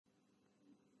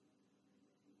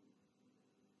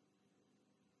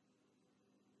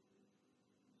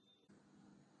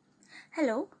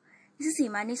Hello, this is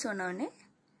Sonawane,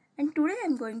 and today I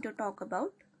am going to talk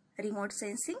about remote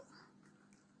sensing,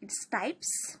 its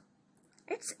types,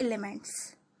 its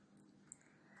elements.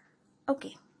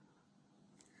 Okay,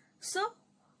 so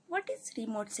what is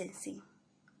remote sensing?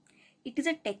 It is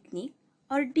a technique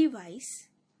or device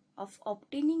of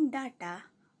obtaining data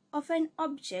of an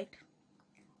object,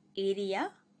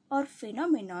 area or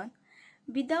phenomenon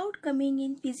without coming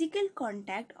in physical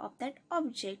contact of that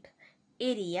object,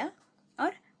 area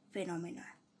or phenomenon.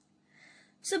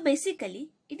 So basically,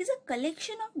 it is a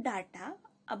collection of data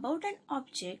about an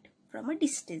object from a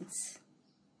distance.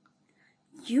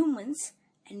 Humans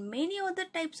and many other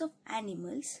types of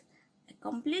animals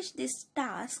accomplish this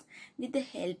task with the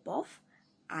help of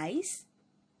eyes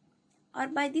or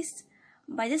by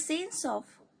the sense of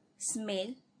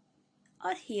smell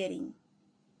or hearing.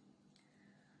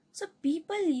 So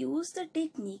people use the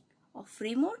technique of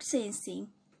remote sensing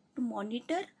to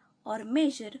monitor or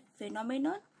measure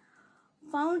phenomena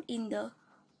found in the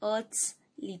Earth's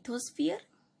lithosphere,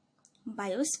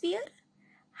 biosphere,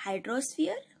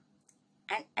 hydrosphere,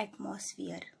 and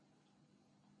atmosphere.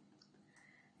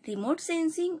 Remote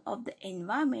sensing of the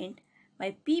environment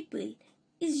by people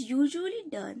is usually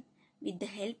done with the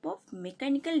help of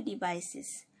mechanical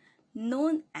devices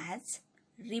known as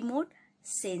remote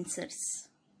sensors.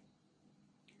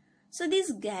 So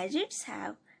these gadgets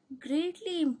have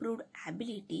greatly improved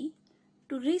ability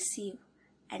to receive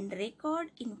and record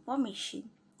information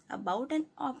about an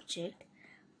object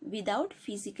without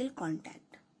physical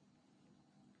contact.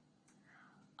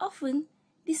 Often,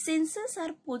 the sensors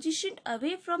are positioned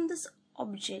away from this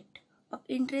object of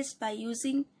interest by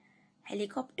using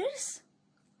helicopters,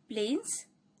 planes,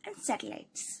 and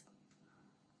satellites.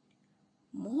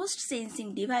 Most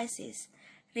sensing devices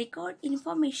record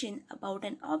information about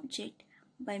an object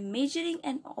by measuring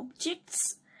an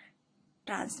object's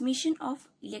transmission of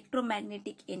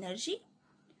electromagnetic energy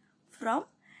from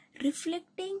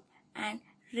reflecting and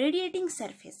radiating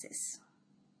surfaces.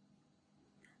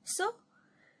 So,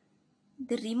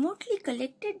 the remotely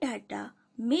collected data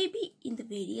may be in the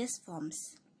various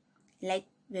forms like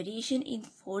variation in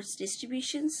force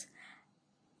distributions,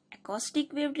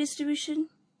 acoustic wave distribution,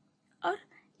 or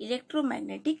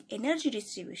electromagnetic energy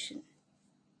distribution.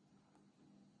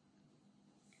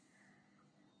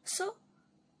 So,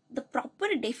 the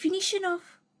proper definition of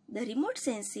the remote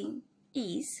sensing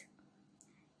is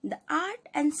the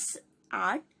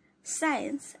art,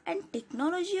 science and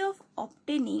technology of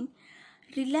obtaining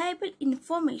reliable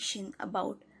information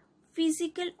about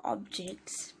physical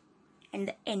objects and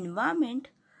the environment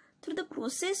through the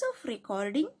process of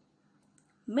recording,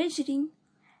 measuring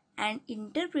and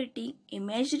interpreting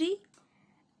imagery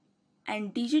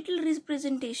and digital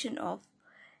representation of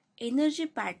energy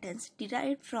patterns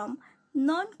derived from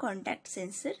non-contact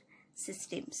sensor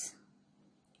systems.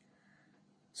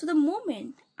 So the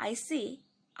moment I say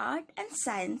art and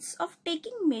science of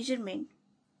taking measurement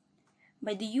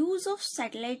by the use of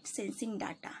satellite sensing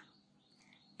data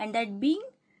and that being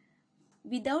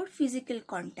without physical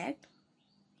contact.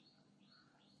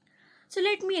 So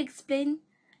let me explain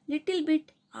little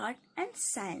bit art and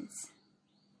science.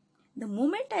 The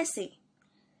moment I say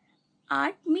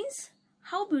art means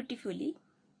how beautifully,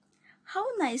 how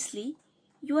nicely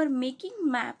you are making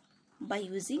map by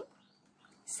using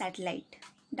satellite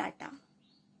data.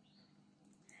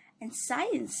 And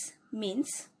science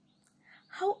means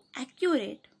how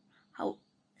accurate, how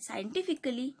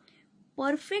scientifically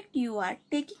perfect you are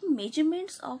taking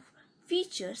measurements of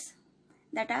features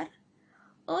that are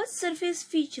Earth's surface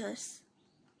features.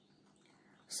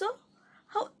 So,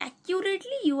 how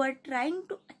accurately you are trying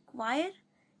to acquire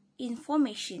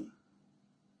information.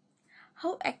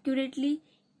 How accurately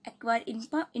acquire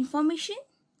information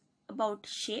about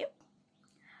shape,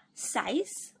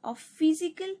 size of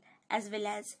physical as well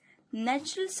as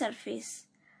natural surface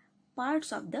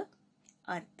parts of the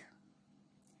earth.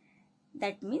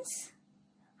 That means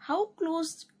how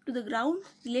close to the ground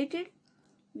related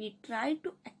we try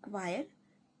to acquire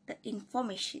the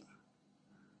information.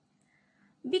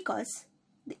 Because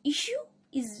the issue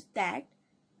is that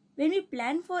when we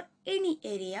plan for any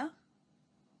area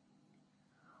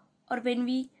or when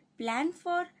we plan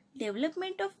for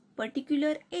development of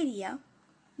particular area,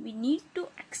 we need to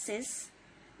access,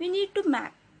 we need to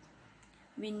map,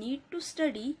 we need to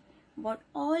study what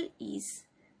all is,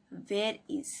 where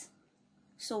is.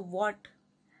 So what,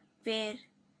 where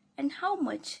and how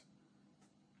much.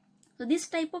 So this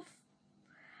type of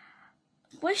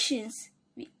questions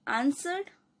we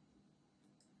answered,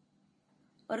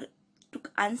 or to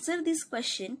answer this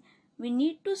question we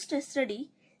need to study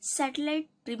satellite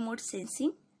remote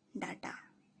sensing data.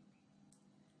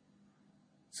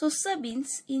 So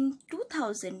Sabins in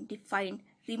 2000 defined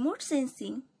remote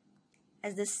sensing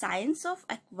as the science of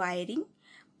acquiring,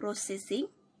 processing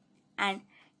and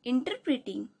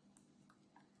interpreting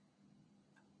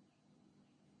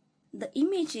the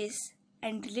images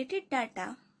and related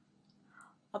data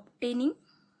obtaining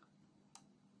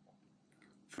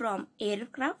from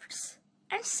aircrafts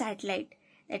and satellite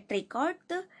that record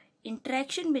the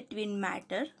interaction between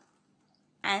matter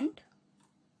and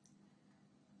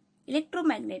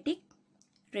electromagnetic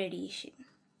radiation.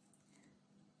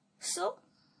 So,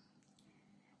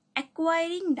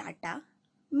 acquiring data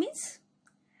means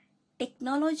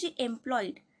technology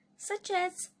employed such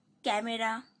as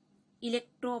camera,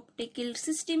 electro-optical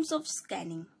systems of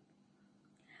scanning.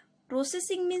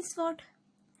 Processing means what?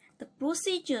 The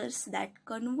procedures that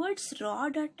converts raw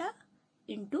data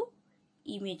into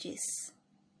images.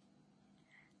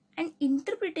 And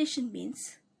interpretation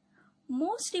means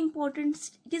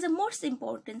it is the most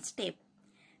important step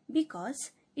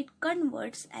because it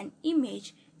converts an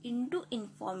image into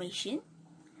information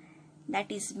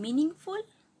that is meaningful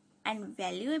and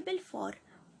valuable for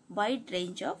wide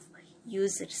range of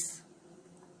users.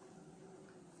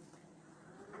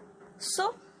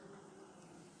 So,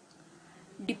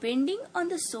 depending on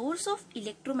the source of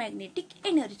electromagnetic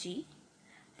energy,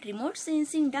 remote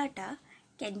sensing data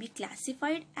can be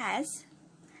classified as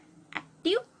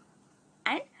active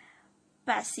and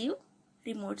passive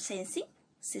remote sensing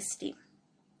system.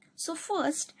 So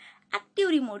first, active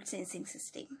remote sensing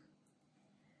system.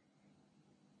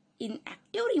 In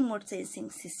active remote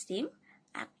sensing system,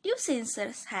 active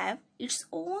sensors have its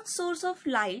own source of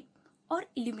light or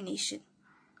illumination.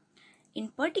 In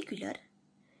particular,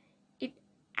 it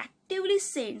actively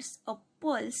sends a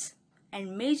pulse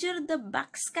and measure the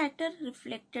backscatter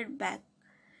reflected back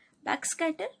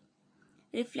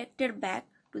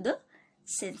to the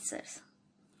sensors.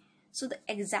 So the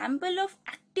example of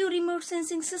active remote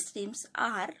sensing systems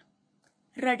are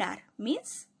radar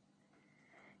means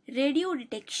radio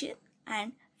detection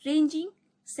and ranging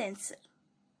sensor,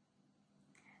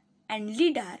 and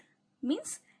lidar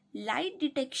means light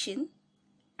detection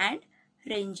and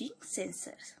ranging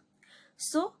sensors.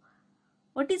 So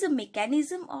what is the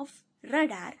mechanism of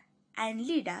radar and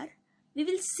lidar we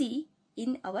will see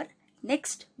in our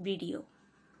next video.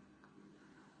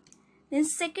 Then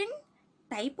second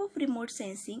type of remote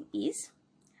sensing is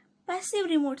passive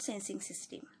remote sensing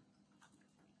system.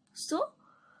 So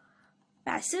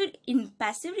in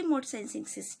passive remote sensing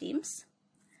systems,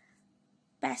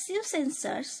 passive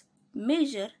sensors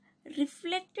measure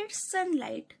reflected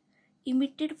sunlight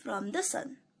emitted from the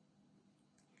sun.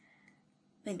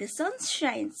 When the sun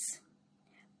shines,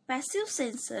 passive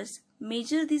sensors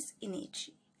measure this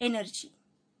energy.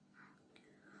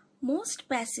 Most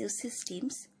passive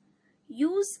systems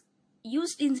used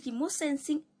in remote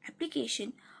sensing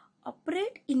application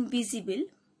operate in visible,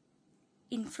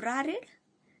 infrared,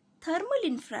 thermal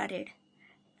infrared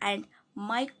and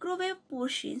microwave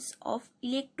portions of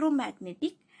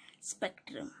electromagnetic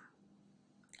spectrum.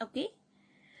 Okay,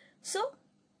 so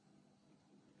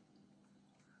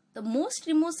the most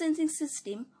remote sensing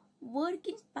system work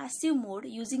in passive mode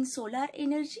using solar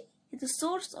energy as the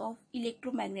source of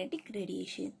electromagnetic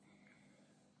radiation.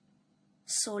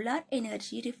 Solar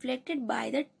energy reflected by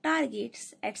the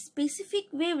targets at specific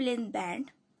wavelength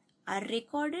band are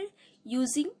recorded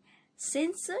using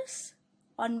sensors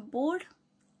on board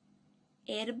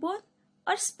airborne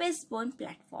or spaceborne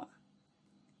platform.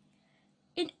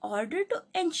 In order to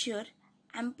ensure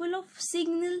ample of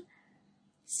signal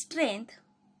strength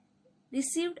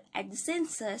received at the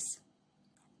sensors,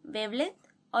 wavelength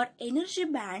or energy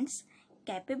bands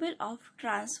capable of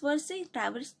traversing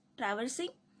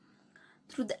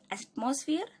through the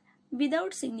atmosphere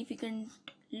without significant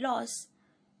loss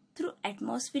through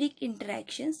atmospheric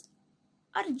interactions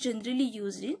are generally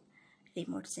used in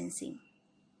remote sensing.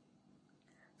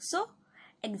 So,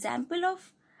 example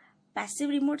of passive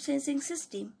remote sensing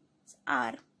systems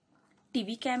are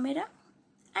TV camera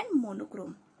and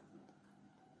monochrome.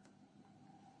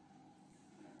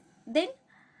 Then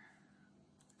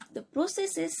the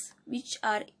processes which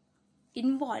are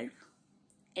involved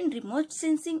in remote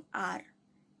sensing are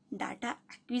data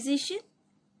acquisition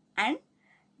and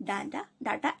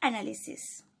data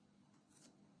analysis.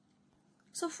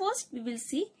 So first we will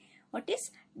see what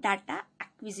is data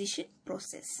acquisition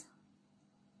process.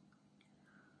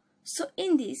 So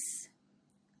in this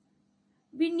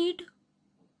we need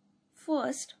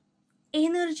first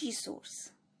energy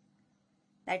source,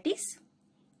 that is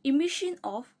emission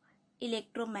of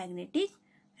electromagnetic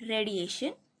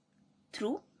radiation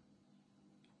through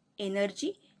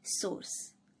energy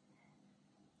source.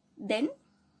 Then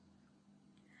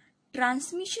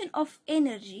transmission of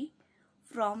energy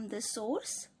from the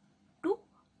source to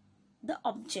the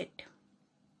object.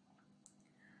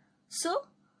 So,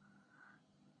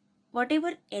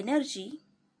 whatever energy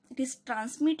it is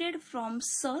transmitted from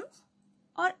sun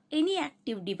or any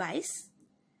active device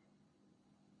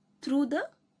through the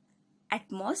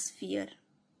atmosphere.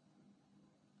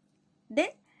 Then,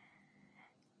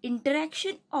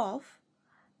 interaction of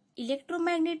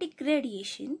electromagnetic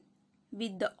radiation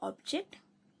with the object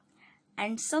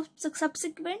and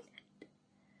subsequent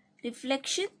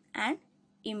reflection and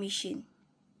emission.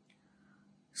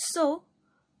 So,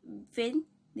 when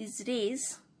these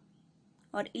rays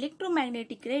or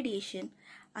electromagnetic radiation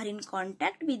are in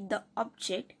contact with the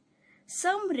object,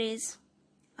 some rays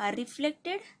are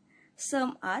reflected,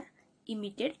 some are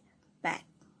emitted back.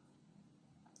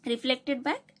 Reflected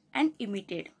back and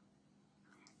emitted.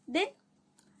 Then,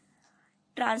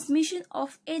 transmission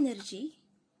of energy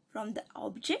from the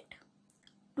object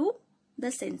to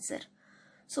the sensor.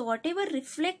 So, whatever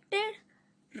reflected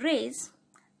rays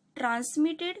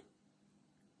transmitted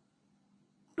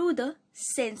to the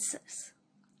sensors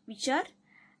which are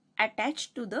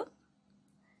attached to the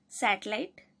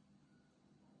satellite.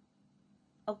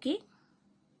 Okay.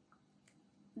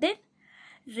 Then,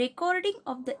 recording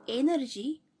of the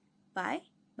energy by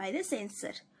the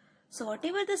sensor. So,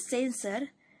 whatever the sensor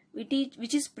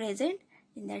which is present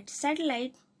in that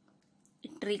satellite,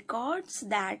 it records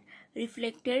that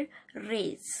reflected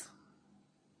rays.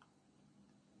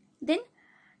 Then,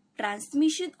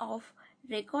 transmission of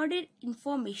recorded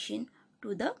information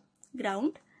to the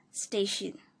ground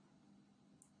station.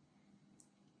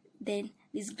 Then,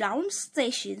 these ground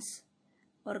stations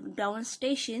or ground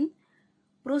station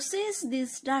process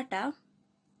this data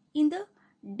in the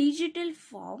digital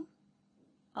form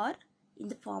or in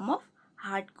the form of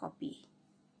hard copy.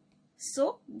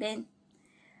 So, then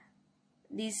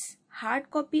this hard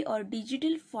copy or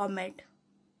digital format,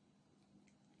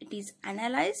 it is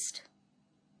analyzed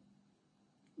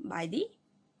by the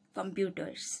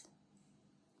computers.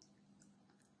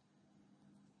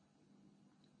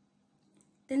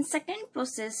 Then second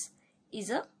process is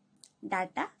a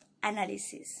data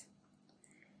analysis.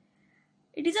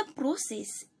 It is a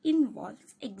process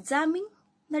involves examining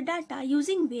the data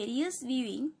using various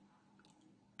viewing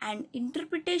and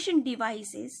interpretation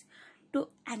devices to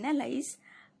analyze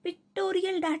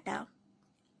pictorial data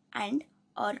and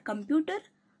or computer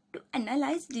to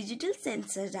analyze digital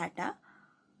sensor data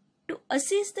to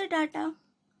assess the data,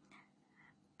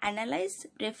 analyze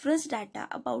reference data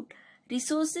about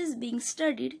resources being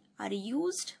studied are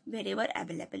used wherever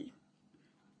available.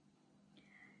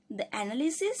 The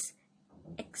analysis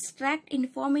extract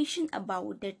information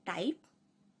about the type,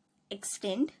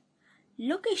 extent,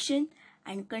 location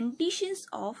and conditions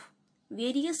of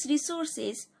various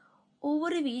resources over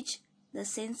which the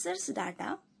census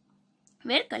data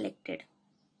were collected.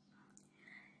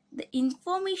 The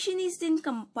information is then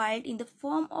compiled in the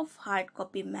form of hard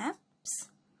copy maps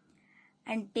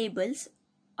and tables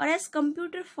or as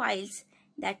computer files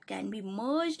that can be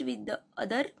merged with the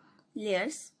other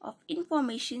layers of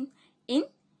information in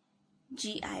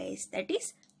GIS, that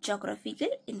is Geographical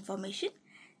Information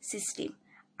System,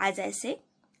 as I said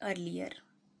earlier.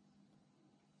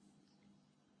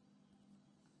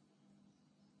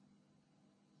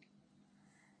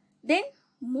 Then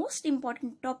most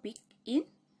important topic in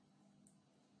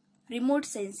remote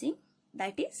sensing,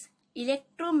 that is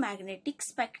electromagnetic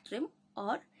spectrum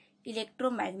or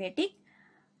electromagnetic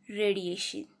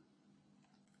radiation.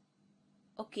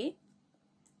 Okay,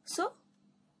 so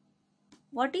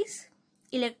what is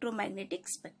electromagnetic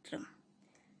spectrum?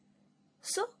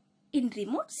 So in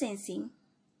remote sensing,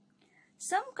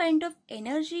 some kind of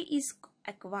energy is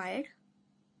acquired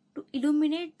to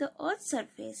illuminate the Earth's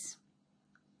surface.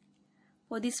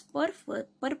 For this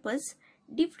purpose,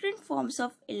 different forms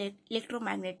of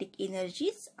electromagnetic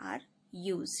energies are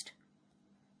used.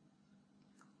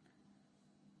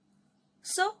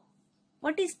 So,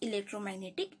 what is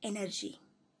electromagnetic energy?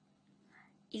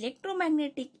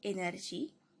 Electromagnetic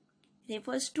energy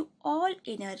refers to all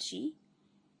energy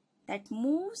that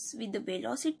moves with the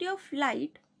velocity of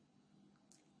light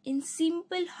in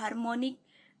simple harmonic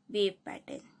wave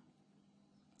pattern.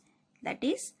 That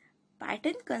is,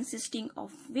 pattern consisting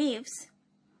of waves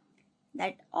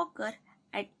that occur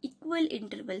at equal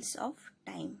intervals of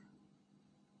time.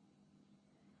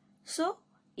 So,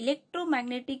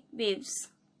 electromagnetic waves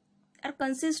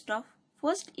consist of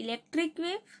first electric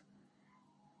wave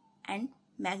and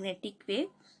magnetic wave,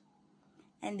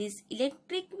 and these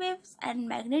electric waves and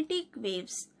magnetic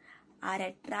waves are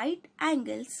at right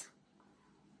angles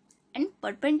and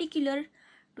perpendicular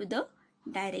to the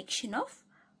direction of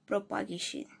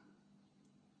propagation.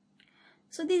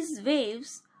 So these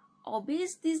waves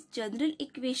obeys this general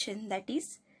equation, that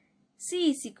is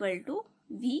C is equal to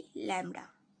V lambda,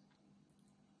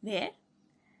 where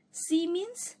C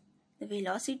means the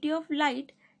velocity of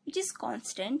light which is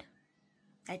constant,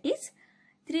 that is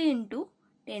 3 into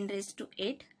 10 raised to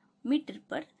 8 meter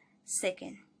per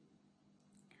second.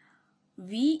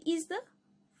 V is the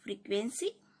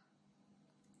frequency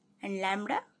and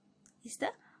lambda is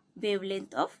the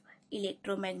wavelength of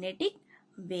electromagnetic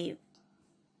wave.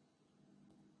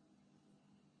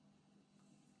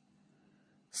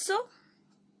 So,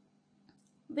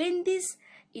 when these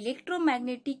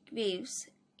electromagnetic waves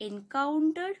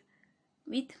encountered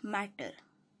with matter,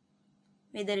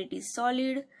 whether it is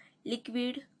solid,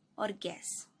 liquid or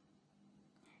gas,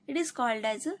 it is called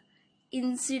as a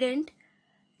incident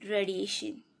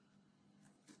radiation.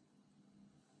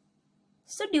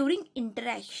 So during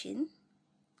interaction,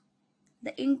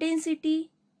 the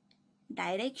intensity,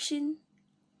 direction,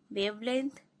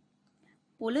 wavelength,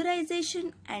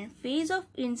 polarization and phase of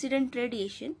incident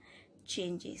radiation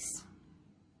changes.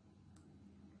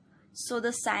 So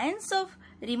the science of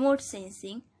remote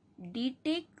sensing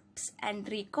detects and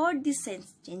records these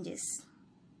sense changes.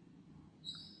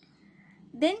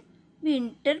 Then we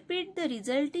interpret the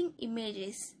resulting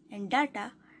images and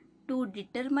data to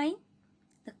determine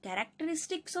the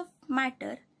characteristics of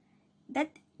matter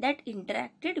that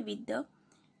interacted with the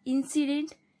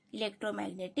incident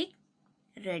electromagnetic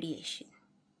radiation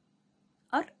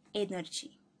or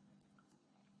energy.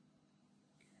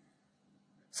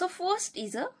 So first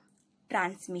is a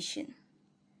transmission.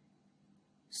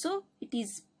 So it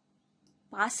is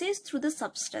passes through the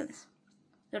substance.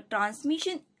 The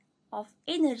transmission of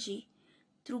energy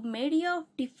through media of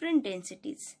different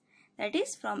densities, that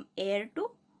is from air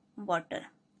to water.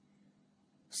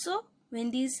 So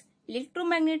when these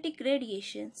electromagnetic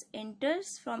radiations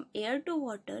enters from air to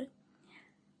water,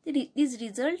 this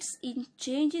results in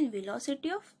change in velocity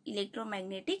of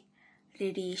electromagnetic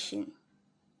radiation.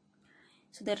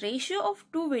 So the ratio of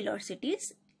two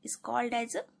velocities is called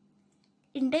as a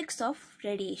index of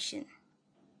radiation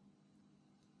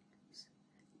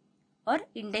or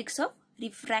index of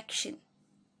refraction.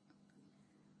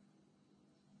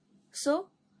 So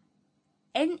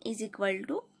N is equal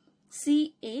to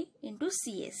Ca into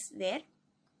Cs, where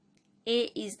A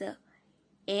is the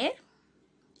air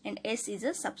and S is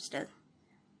a substance.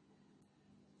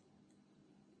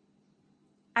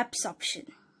 Absorption.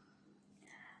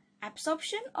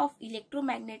 Absorption of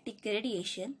electromagnetic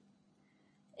radiation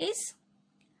is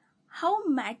how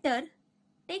matter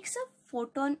takes a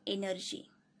photon energy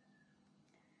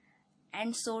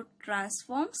and so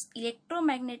transforms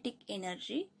electromagnetic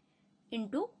energy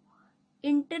into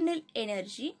internal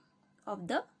energy of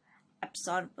the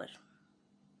absorber.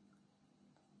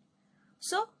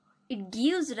 So it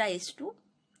gives rise to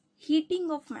heating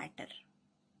of matter.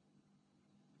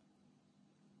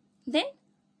 Then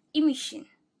emission.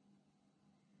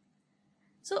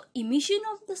 So emission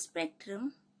of the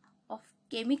spectrum of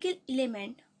chemical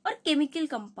element or chemical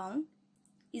compound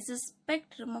is a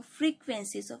spectrum of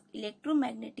frequencies of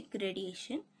electromagnetic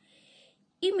radiation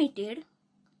emitted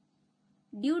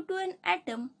due to an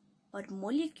atom or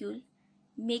molecule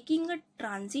making a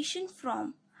transition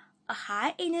from a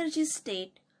high energy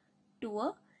state to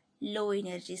a low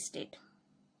energy state.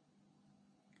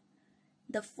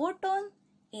 The photon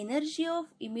energy of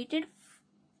emitted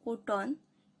photon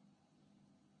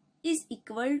is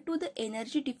equal to the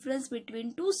energy difference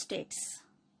between two states.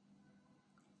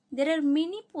 There are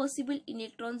many possible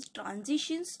electron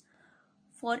transitions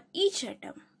for each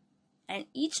atom, and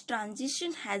each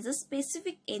transition has a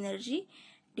specific energy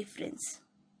difference.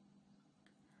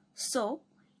 So,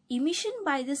 emission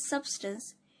by this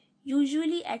substance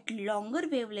usually at longer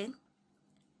wavelength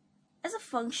as a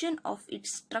function of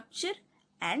its structure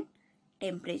and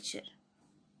temperature.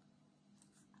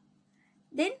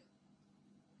 Then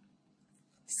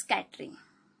scattering.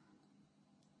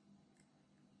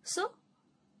 So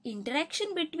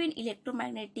interaction between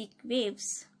electromagnetic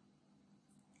waves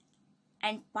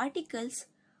and particles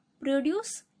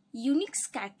produce unique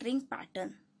scattering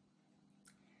pattern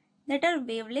that are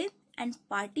wavelength and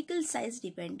particle size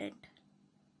dependent.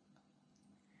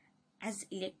 As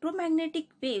electromagnetic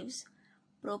waves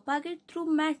propagate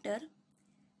through matter,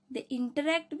 they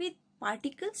interact with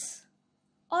particles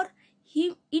or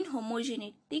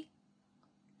inhomogeneous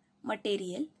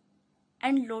material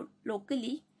and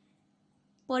locally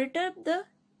perturb the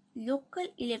local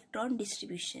electron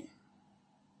distribution.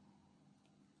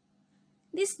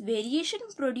 This variation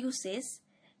produces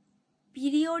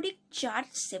periodic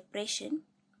charge separation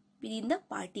within the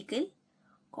particle,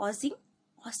 causing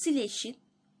oscillation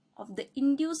of the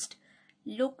induced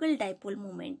local dipole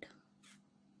moment.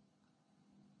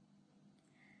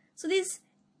 So this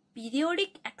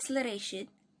periodic acceleration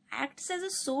acts as a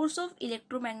source of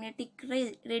electromagnetic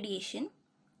radiation,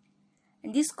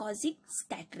 and this causing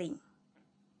scattering.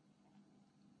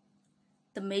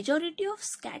 The majority of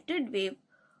scattered wave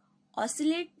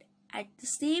oscillate at the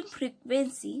same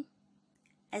frequency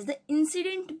as the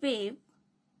incident wave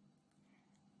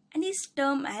and is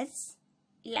termed as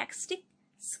elastic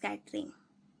scattering.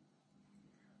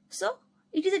 So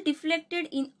it is deflected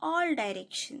in all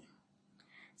directions.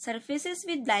 Surfaces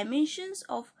with dimensions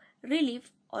of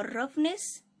relief or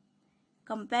roughness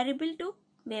comparable to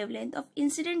wavelength of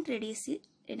incident radiation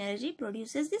energy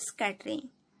produces this scattering.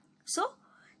 So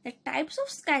the types of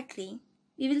scattering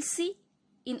we will see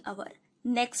in our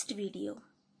next video.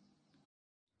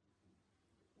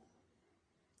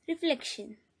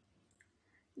 Reflection.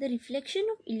 The reflection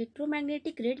of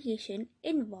electromagnetic radiation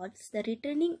involves the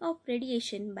returning of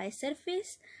radiation by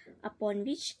surface upon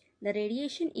which the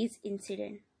radiation is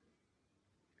incident.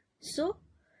 So,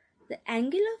 the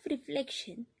angle of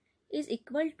reflection is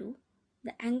equal to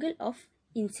the angle of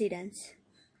incidence.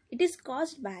 It is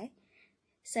caused by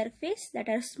surfaces that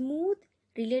are smooth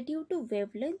relative to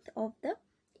wavelength of the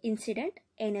incident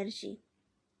energy.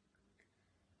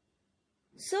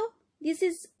 So, this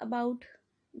is about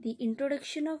the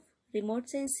introduction of remote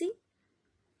sensing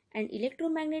and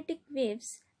electromagnetic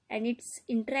waves and its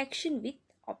interaction with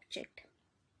object.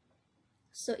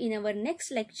 So, in our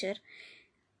next lecture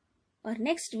or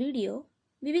next video,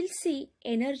 we will see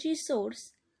energy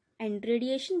source and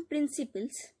radiation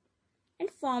principles and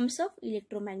forms of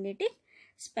electromagnetic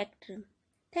spectrum.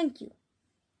 Thank you.